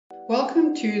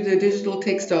Welcome to the Digital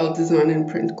Textile Design and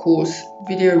Print course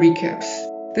video recaps.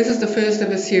 This is the first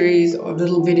of a series of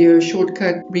little video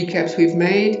shortcut recaps we've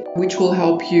made, which will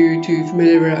help you to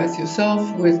familiarize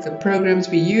yourself with the programs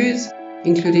we use,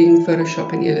 including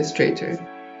Photoshop and Illustrator.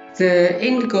 The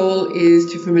end goal is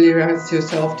to familiarize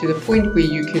yourself to the point where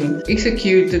you can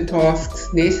execute the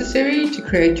tasks necessary to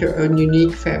create your own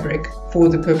unique fabric for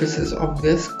the purposes of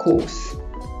this course.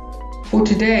 For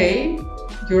today,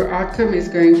 your outcome is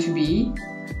going to be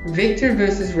vector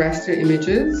versus raster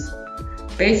images,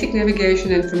 basic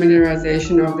navigation and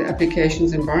familiarization of the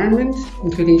application's environment,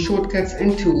 including shortcuts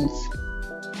and tools,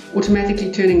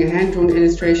 automatically turning a hand-drawn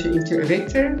illustration into a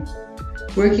vector,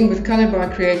 working with color by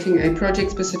creating a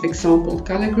project-specific sampled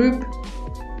color group,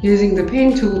 using the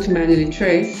pen tool to manually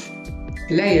trace,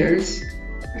 layers,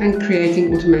 and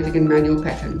creating automatic and manual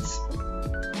patterns.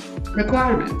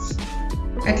 Requirements.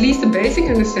 At least a basic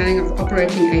understanding of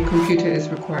operating a computer is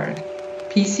required,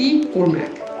 PC or Mac.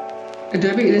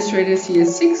 Adobe Illustrator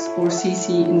CS6 or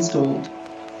CC installed.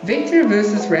 Vector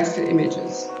versus raster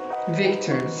images.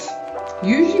 Vectors.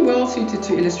 Usually well suited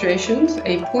to illustrations,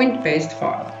 a point-based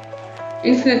file.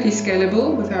 Infinitely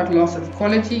scalable without loss of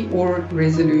quality or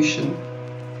resolution.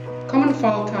 Common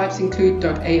file types include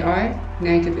 .ai,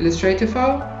 native Illustrator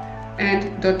file,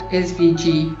 and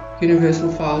 .svg,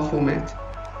 universal file format.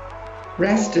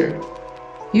 Raster.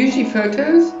 Usually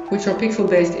photos, which are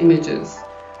pixel-based images.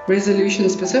 Resolution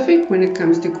specific when it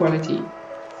comes to quality.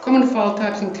 Common file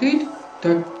types include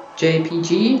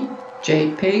 .jpg,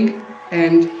 JPEG,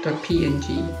 and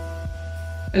 .png.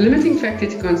 A limiting factor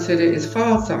to consider is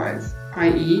file size,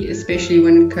 i.e., especially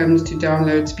when it comes to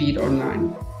download speed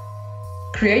online.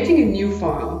 Creating a new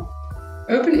file.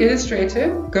 Open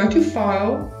Illustrator, go to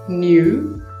File,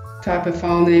 New, type a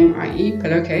file name, i.e.,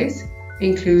 pillowcase,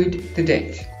 include the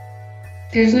date.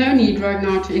 There is no need right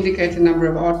now to indicate the number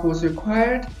of artboards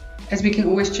required, as we can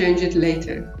always change it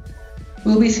later.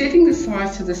 We'll be setting the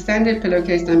size to the standard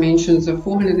pillowcase dimensions of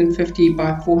 450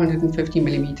 by 450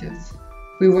 millimeters.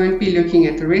 We won't be looking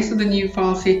at the rest of the new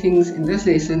file settings in this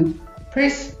lesson.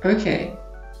 Press OK.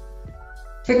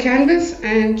 The canvas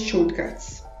and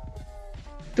shortcuts.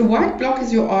 The white block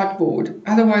is your artboard,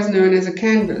 otherwise known as a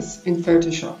canvas in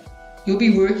Photoshop. You'll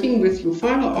be working with your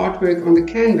final artwork on the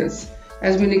canvas,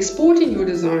 as when exporting your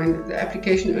design, the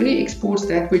application only exports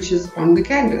that which is on the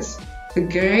canvas. The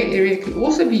grey area can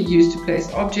also be used to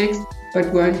place objects,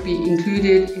 but won't be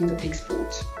included in the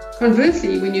export.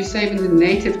 Conversely, when you save in the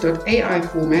native .ai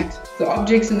format, the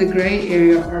objects in the grey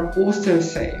area are also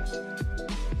saved.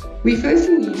 We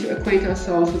firstly need to acquaint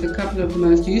ourselves with a couple of the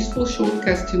most useful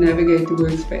shortcuts to navigate the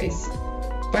workspace.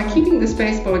 By keeping the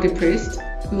spacebar depressed,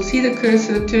 you'll see the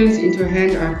cursor turns into a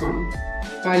hand icon.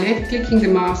 By left-clicking the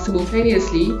mouse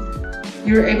simultaneously,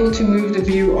 you're able to move the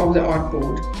view of the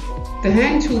artboard. The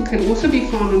hand tool can also be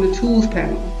found on the Tools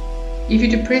panel. If you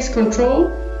depress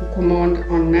Ctrl or Command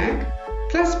on Mac,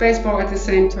 plus spacebar at the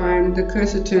same time, the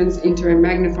cursor turns into a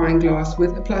magnifying glass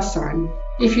with a plus sign.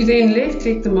 If you then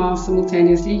left-click the mouse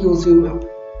simultaneously, you'll zoom up.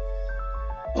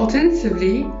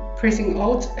 Alternatively, pressing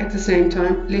Alt at the same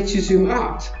time lets you zoom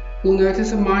out. You'll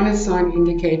notice a minus sign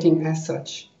indicating as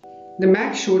such. The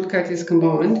Mac shortcut is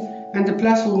Command and the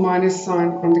plus or minus sign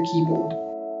on the keyboard.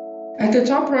 At the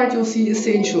top right you'll see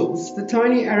Essentials. The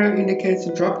tiny arrow indicates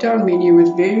a drop-down menu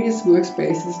with various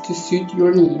workspaces to suit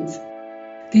your needs.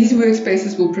 These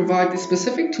workspaces will provide the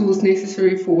specific tools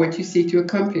necessary for what you seek to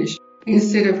accomplish,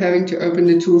 instead of having to open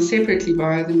the tool separately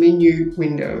via the menu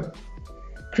window.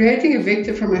 Creating a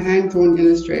vector from a hand-drawn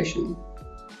illustration.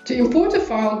 To import a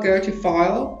file, go to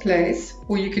File, Place,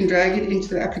 or you can drag it into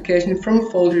the application from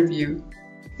Folder View.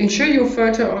 Ensure your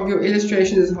photo of your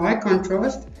illustration is high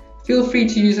contrast. Feel free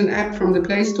to use an app from the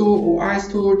Play Store or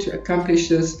iStore to accomplish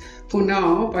this, for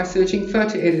now by searching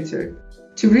Photo Editor.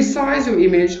 To resize your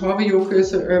image, hover your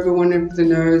cursor over one of the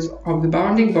nodes of the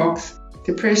bounding box,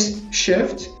 to press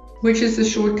Shift, which is the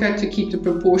shortcut to keep the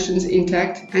proportions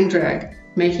intact, and drag,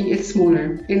 making it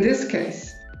smaller. In this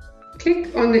case,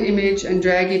 click on the image and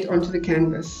drag it onto the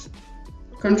canvas.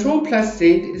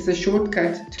 Ctrl+Z is the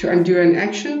shortcut to undo an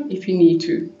action if you need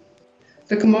to.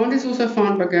 The command is also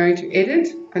found by going to Edit,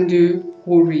 Undo,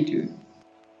 or Redo.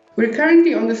 We're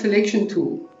currently on the Selection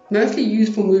tool, mostly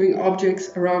used for moving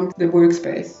objects around the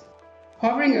workspace.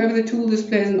 Hovering over the tool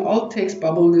displays an alt text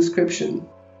bubble description.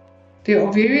 There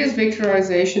are various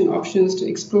vectorization options to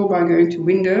explore by going to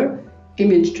Window,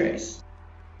 Image Trace.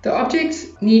 The objects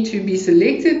need to be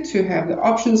selected to have the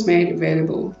options made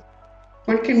available.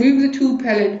 One can move the tool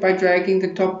palette by dragging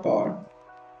the top bar.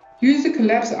 Use the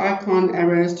collapse icon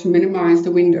arrows to minimize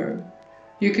the window.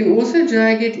 You can also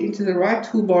drag it into the right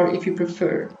toolbar if you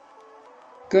prefer.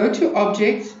 Go to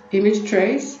Object, Image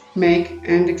Trace, Make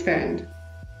and Expand.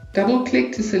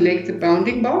 Double-click to select the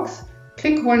bounding box,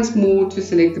 click once more to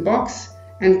select the box,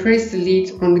 and press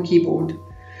Delete on the keyboard.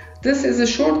 This is a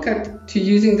shortcut to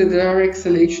using the Direct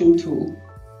Selection tool.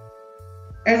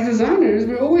 As designers,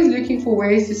 we're always looking for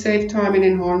ways to save time and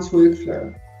enhance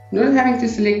workflow. Not having to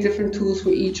select different tools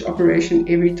for each operation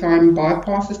every time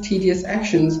bypasses tedious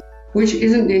actions, which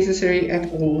isn't necessary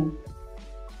at all.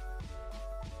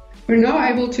 We're now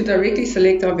able to directly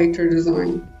select our vector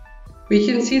design. We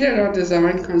can see that our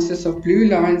design consists of blue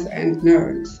lines and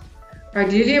nodes.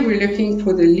 Ideally, we're looking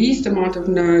for the least amount of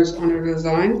nodes on our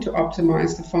design to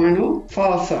optimize the final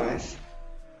file size.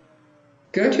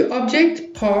 Go to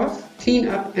Object, Path, Clean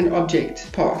Up and Object,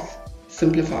 Path,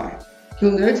 Simplify.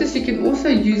 You'll notice you can also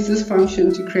use this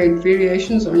function to create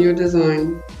variations on your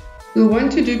design. You'll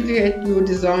want to duplicate your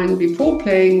design before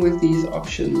playing with these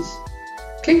options.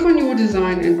 Click on your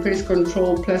design and press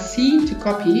Ctrl+C to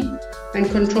copy and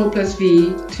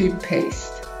Ctrl+V to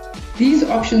paste. These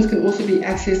options can also be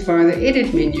accessed via the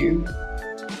Edit menu.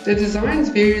 The design's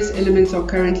various elements are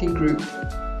currently grouped.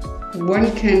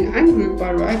 One can ungroup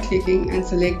by right-clicking and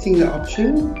selecting the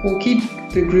option, or keep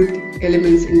the grouped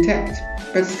elements intact,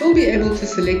 but still be able to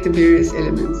select the various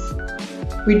elements.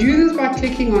 We do this by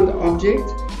clicking on the object,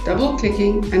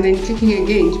 double-clicking, and then clicking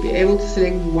again to be able to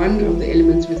select one of the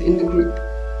elements within the group.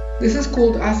 This is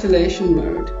called isolation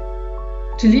mode.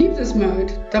 To leave this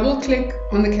mode, double-click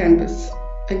on the canvas.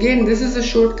 Again, this is a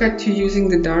shortcut to using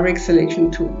the Direct Selection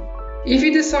tool. If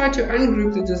you decide to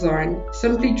ungroup the design,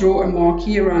 simply draw a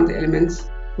marquee around the elements,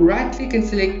 right-click and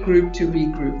select Group to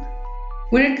regroup.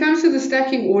 When it comes to the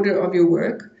stacking order of your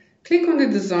work, click on the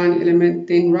design element,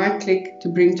 then right-click to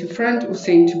bring to front or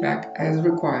send to back as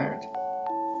required.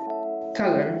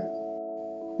 Color.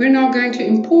 We're now going to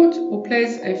import or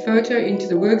place a photo into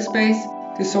the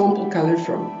workspace to sample color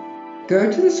from. Go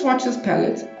to the Swatches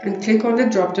palette and click on the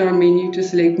drop-down menu to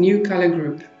select New Color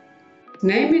Group.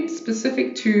 Name it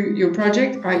specific to your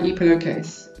project, i.e.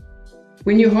 pillowcase.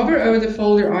 When you hover over the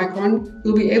folder icon,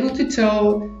 you'll be able to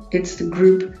tell it's the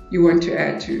group you want to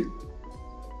add to.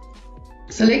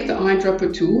 Select the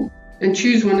eyedropper tool and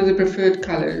choose one of the preferred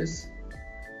colors.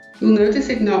 You'll notice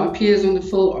it now appears on the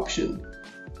Fill option.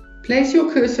 Place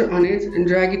your cursor on it and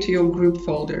drag it to your group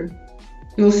folder.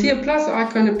 You'll see a plus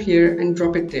icon appear and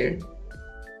drop it there.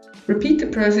 Repeat the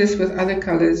process with other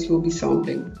colors you'll be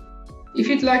sampling. If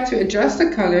you'd like to adjust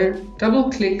the color,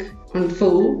 double-click on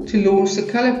Fill to launch the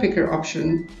Color Picker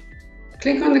option.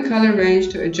 Click on the color range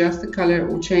to adjust the color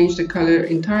or change the color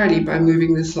entirely by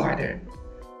moving the slider.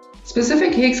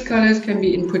 Specific hex colors can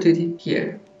be inputted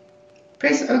here.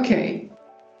 Press OK.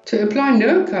 To apply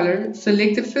no color,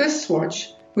 select the first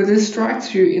swatch with a strike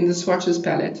through in the Swatches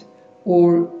palette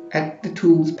or at the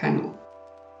Tools panel.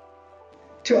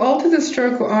 To alter the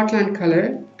stroke or outline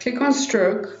color, click on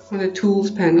Stroke on the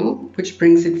Tools panel, which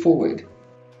brings it forward.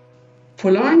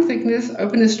 For line thickness,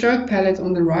 open the Stroke palette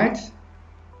on the right,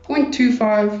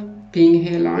 0.25 being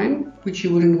hairline, which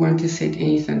you wouldn't want to set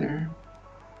any thinner.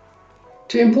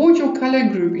 To import your color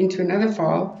group into another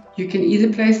file, you can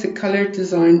either place the color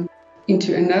design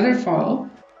into another file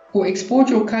or export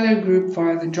your color group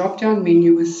via the drop-down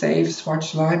menu with Save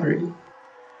Swatch Library,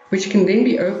 which can then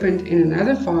be opened in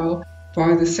another file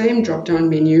via the same drop-down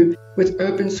menu with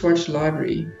Open Swatch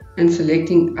Library and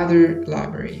selecting Other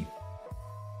Library.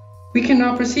 We can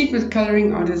now proceed with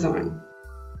coloring our design.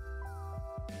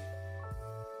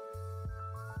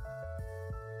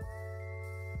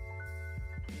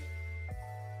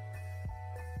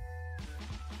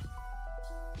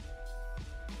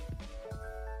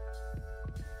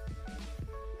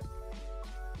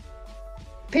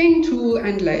 Pen tool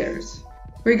and layers.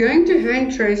 We're going to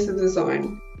hand trace the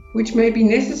design, which may be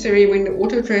necessary when the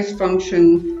auto trace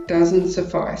function doesn't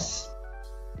suffice.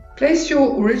 Place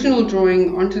your original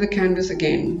drawing onto the canvas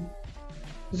again.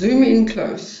 Zoom in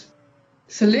close.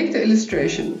 Select the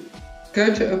illustration.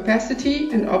 Go to opacity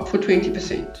and opt for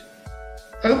 20%.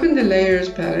 Open the layers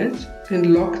palette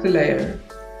and lock the layer.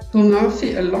 You'll now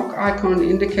see a lock icon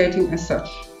indicating as such.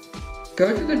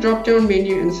 Go to the drop-down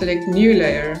menu and select New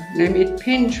Layer, name it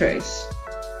Pen Trace.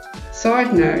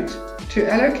 Side note, to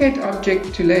allocate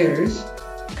object to layers,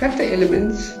 cut the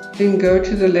elements, then go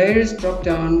to the Layers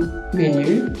drop-down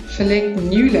menu, select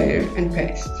New Layer and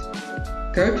paste.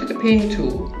 Go to the Pen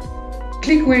tool.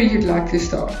 Click where you'd like to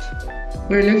start.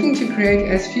 We're looking to create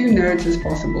as few nodes as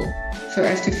possible, so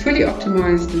as to fully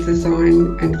optimize the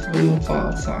design and final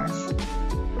file size.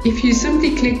 If you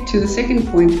simply click to the second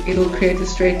point, it'll create a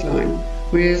straight line,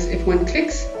 whereas if one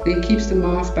clicks, then keeps the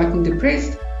mouse button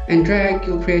depressed and drag,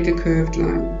 you'll create a curved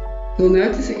line. You'll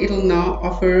notice it'll now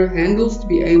offer handles to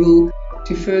be able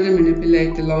to further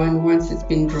manipulate the line once it's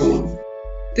been drawn.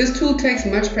 This tool takes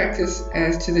much practice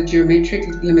as to the geometric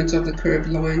limits of the curved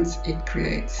lines it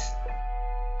creates.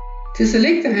 To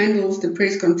select the handles,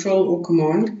 press Ctrl or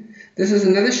Command. This is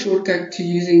another shortcut to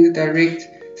using the direct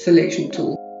selection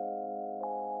tool.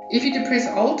 If you depress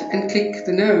Alt and click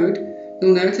the node,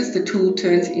 you'll notice the tool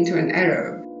turns into an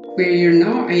arrow, where you're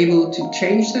now able to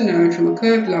change the node from a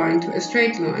curved line to a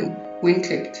straight line when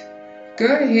clicked. Go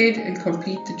ahead and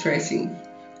complete the tracing.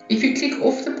 If you click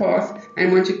off the path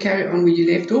and want to carry on where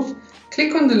you left off,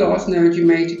 click on the last node you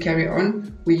made to carry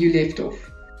on where you left off.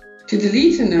 To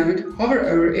delete a node, hover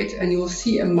over it and you'll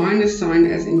see a minus sign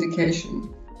as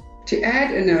indication. To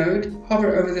add a node,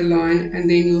 hover over the line and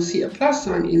then you'll see a plus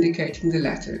sign indicating the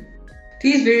latter.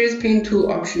 These various pen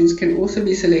tool options can also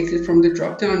be selected from the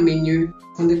drop-down menu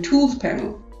on the Tools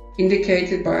panel,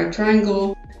 indicated by a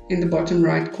triangle in the bottom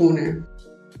right corner.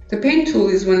 The pen tool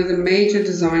is one of the major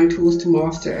design tools to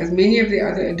master, as many of the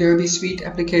other Adobe Suite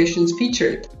applications feature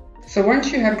it. So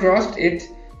once you have grasped it,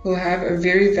 you'll have a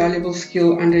very valuable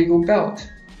skill under your belt.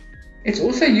 It's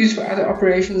also used for other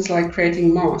operations like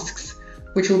creating masks,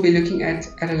 which we'll be looking at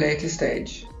a later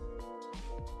stage.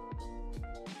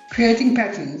 Creating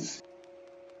patterns.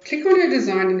 Click on your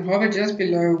design and hover just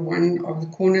below one of the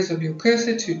corners of your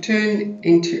cursor to turn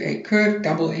into a curved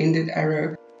double-ended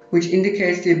arrow, which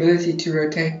indicates the ability to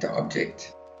rotate the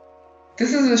object.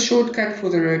 This is a shortcut for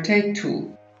the Rotate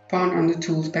tool, found on the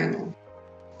Tools panel.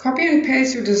 Copy and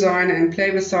paste your design and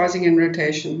play with sizing and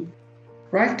rotation.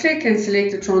 Right-click and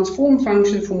select the Transform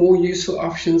function for more useful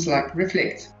options like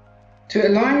Reflect. To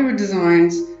align your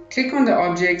designs, click on the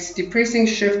objects, depressing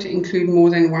Shift to include more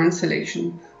than one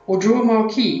selection, or draw a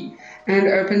marquee and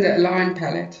open the Align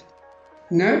palette.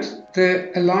 Note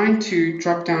the Align to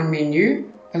drop-down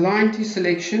menu, Align to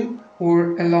Selection,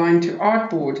 or Align to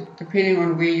Artboard, depending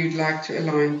on where you'd like to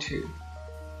align to.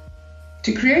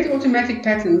 To create automatic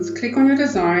patterns, click on your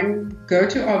design, go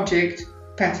to Object,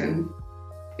 Pattern.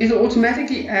 It will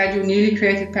automatically add your newly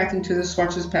created pattern to the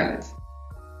Swatches palette.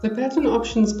 The Pattern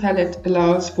Options palette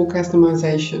allows for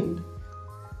customization.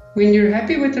 When you're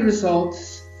happy with the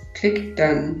results, click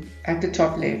Done at the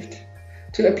top left.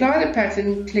 To apply the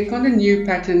pattern, click on the New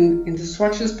Pattern in the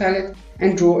Swatches palette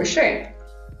and draw a shape,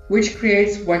 which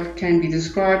creates what can be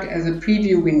described as a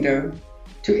preview window.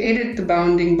 To edit the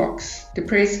bounding box,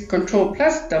 depress Ctrl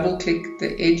plus double-click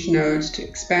the edge nodes to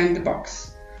expand the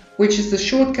box, which is the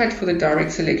shortcut for the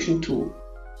direct selection tool.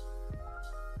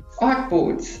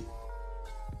 Artboards.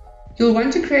 You'll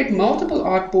want to create multiple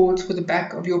artboards for the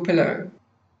back of your pillow,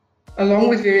 along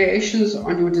with variations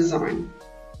on your design.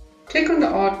 Click on the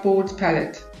Artboards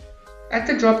palette. At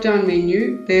the drop-down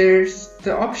menu, there's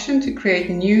the option to create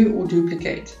new or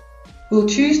duplicate. We'll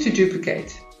choose to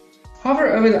duplicate. Hover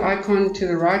over the icon to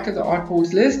the right of the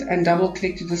Artboards list and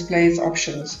double-click to display its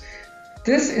options.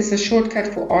 This is a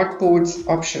shortcut for Artboards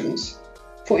options.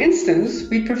 For instance,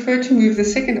 we prefer to move the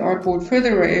second artboard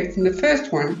further away from the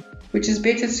first one, which is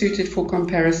better suited for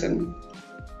comparison.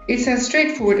 It's as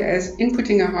straightforward as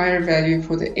inputting a higher value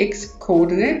for the X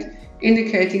coordinate,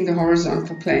 indicating the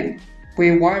horizontal plane,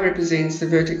 where Y represents the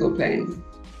vertical plane.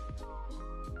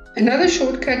 Another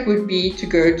shortcut would be to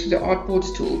go to the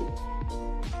Artboards tool.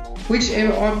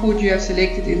 Whichever artboard you have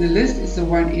selected in the list is the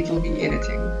one it will be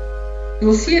editing. You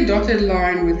will see a dotted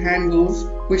line with handles,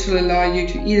 which will allow you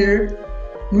to either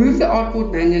move the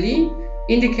artboard manually,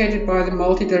 indicated by the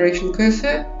multi-direction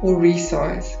cursor, or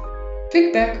resize.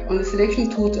 Click back on the selection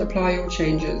tool to apply your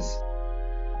changes.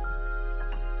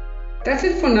 That's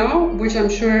it for now, which I'm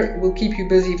sure will keep you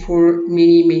busy for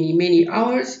many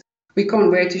hours. We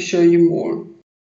can't wait to show you more.